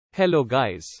Hello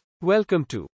guys. Welcome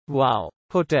to Wow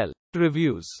Hotel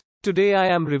Reviews. Today I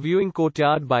am reviewing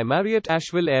Courtyard by Marriott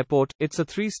Asheville Airport. It's a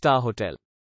 3-star hotel.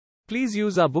 Please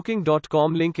use our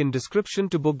booking.com link in description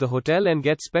to book the hotel and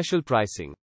get special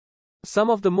pricing. Some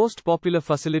of the most popular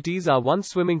facilities are one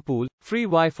swimming pool, free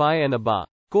Wi-Fi and a bar.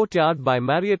 Courtyard by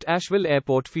Marriott Asheville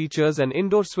Airport features an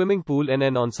indoor swimming pool and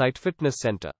an on-site fitness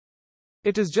center.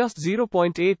 It is just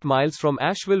 0.8 miles from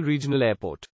Asheville Regional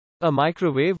Airport. A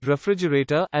microwave,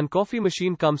 refrigerator, and coffee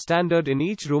machine come standard in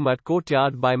each room at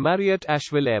Courtyard by Marriott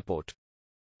Asheville Airport.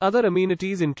 Other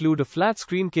amenities include a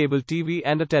flat-screen cable TV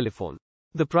and a telephone.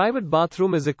 The private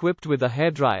bathroom is equipped with a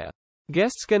hairdryer.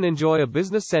 Guests can enjoy a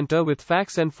business center with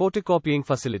fax and photocopying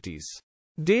facilities.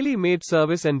 Daily maid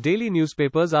service and daily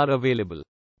newspapers are available.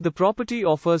 The property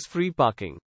offers free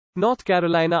parking. North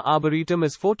Carolina Arboretum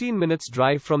is 14 minutes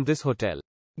drive from this hotel.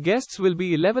 Guests will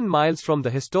be 11 miles from the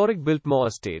historic Biltmore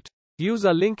Estate. Use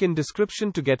our link in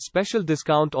description to get special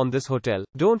discount on this hotel.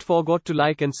 Don't forget to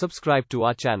like and subscribe to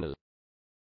our channel.